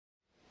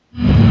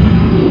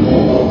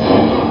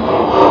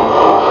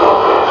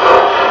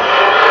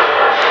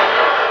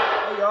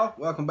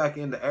welcome back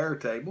into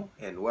Airtable,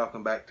 and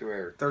welcome back to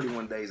our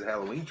 31 Days of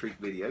Halloween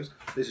Treat videos.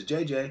 This is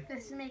JJ.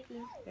 This is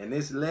Mickey. And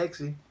this is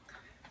Lexi.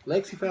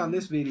 Lexi found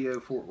this video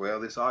for, well,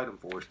 this item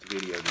for us to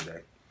video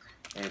today.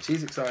 And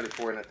she's excited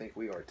for it, and I think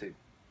we are too.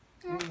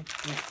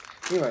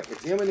 Anyway,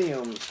 it's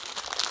M&M's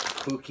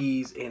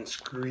Cookies and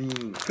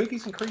Scream.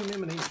 Cookies and Cream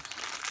M&M's.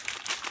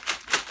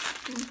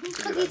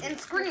 Cookies and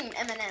Scream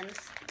M&M's.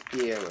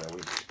 Yeah, well,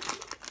 we...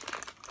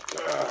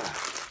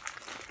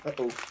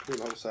 Uh-oh, here's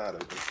the whole side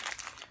open.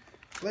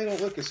 They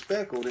don't look as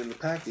speckled in the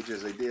package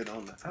as they did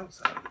on the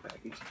outside of the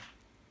package.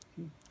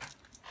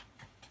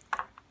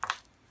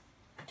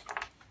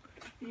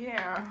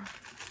 Yeah.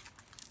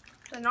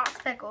 They're not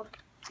speckled.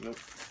 Nope.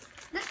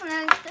 This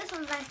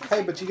one's nice.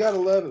 Hey, but you gotta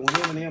love it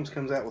when M&M's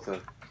comes out with a,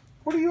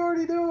 what are you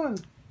already doing?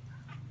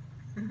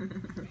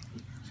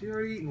 She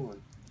already eating one.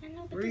 I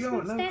know, but where are you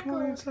going? No, come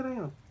on and sit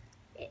down.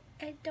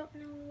 I don't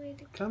know where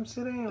to go. Come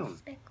sit down.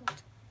 Speckled.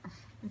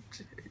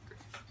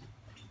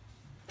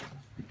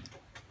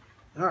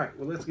 Alright,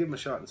 well, let's give them a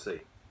shot and see.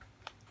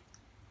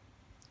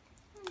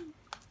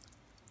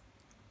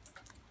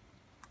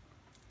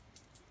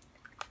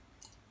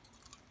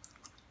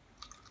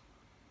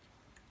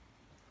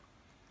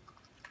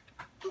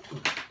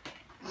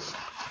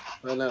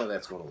 Well, none of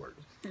that's going to work.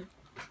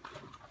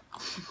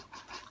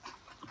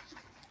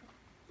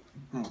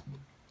 Mm.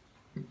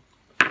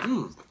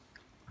 Mm.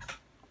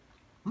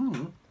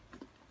 Mm.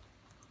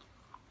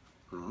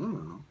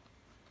 Mm.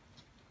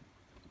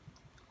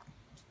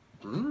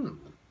 Mm.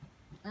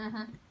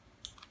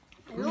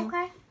 Are you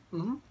okay?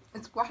 Mm-hmm.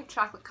 It's white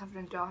chocolate covered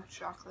in dark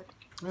chocolate.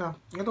 Yeah,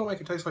 it don't make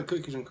it taste like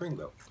cookies and cream,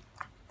 though.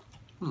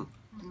 Hmm.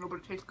 No, but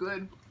it tastes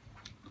good.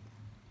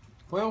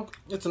 Well,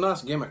 it's a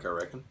nice gimmick, I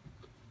reckon.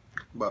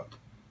 But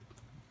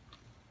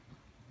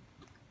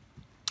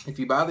if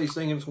you buy these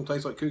things and it's going to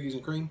taste like cookies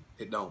and cream,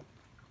 it don't.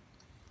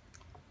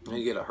 And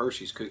you get a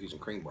Hershey's cookies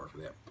and cream bar for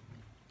that.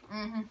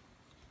 Mm-hmm.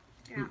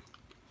 Yeah.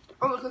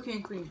 Or the cookie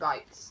and cream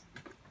bites.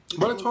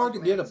 But it's hard to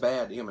get a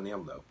bad M&M,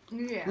 though.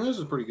 Yeah. Well, this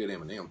is a pretty good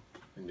M&M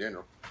in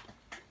general.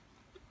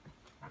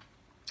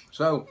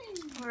 So,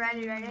 We're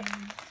ready.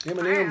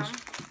 M&M's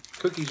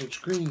Cookies and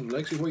Scream.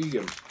 Lexi, what do you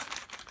give them?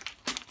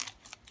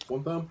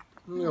 One thumb?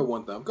 You go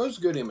one thumb. Goes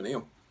good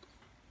M&M.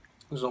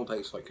 This don't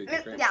taste like cookies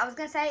and cream. Yeah, I was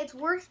gonna say it's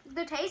worth.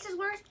 The taste is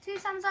worth 2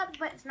 thumbs up,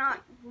 but it's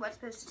not what it's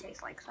supposed to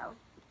taste like. So.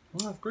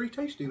 Well, it's pretty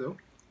tasty, though.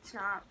 It's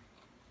not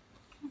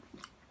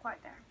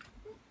quite there.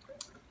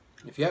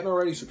 If you haven't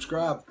already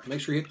subscribed,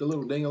 make sure you hit the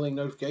little ding-a-ling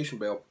notification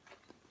bell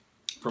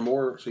for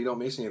more so you don't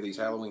miss any of these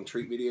Halloween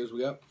treat videos we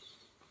got.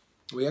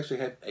 We actually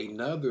have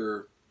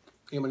another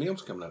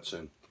M&M's coming up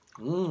soon.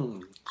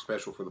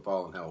 Special for the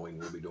fall and Halloween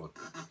we'll be doing.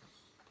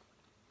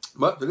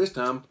 But for this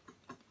time,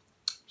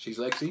 she's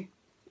Lexi.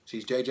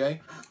 She's JJ.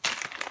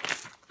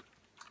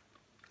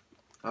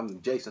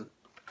 I'm Jason.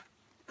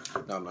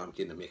 No, I'm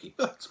kidding, Mickey.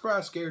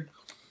 Surprise, scared.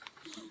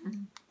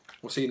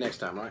 We'll see you next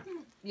time, right?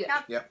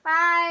 Yeah. Yep.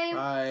 Bye.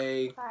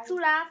 Bye. Bye.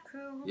 True Life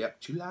Crew. Yep,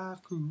 True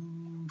Life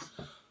Crew.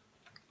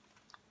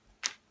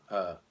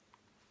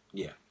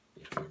 Yeah,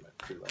 pretty much.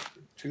 True Life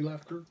Crew. True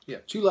Life Crew? Yeah,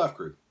 True Life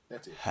Crew.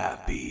 That's it.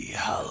 Happy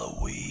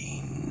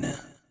Halloween.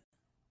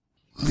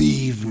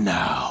 Leave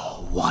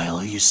now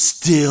while you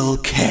still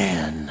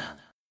can.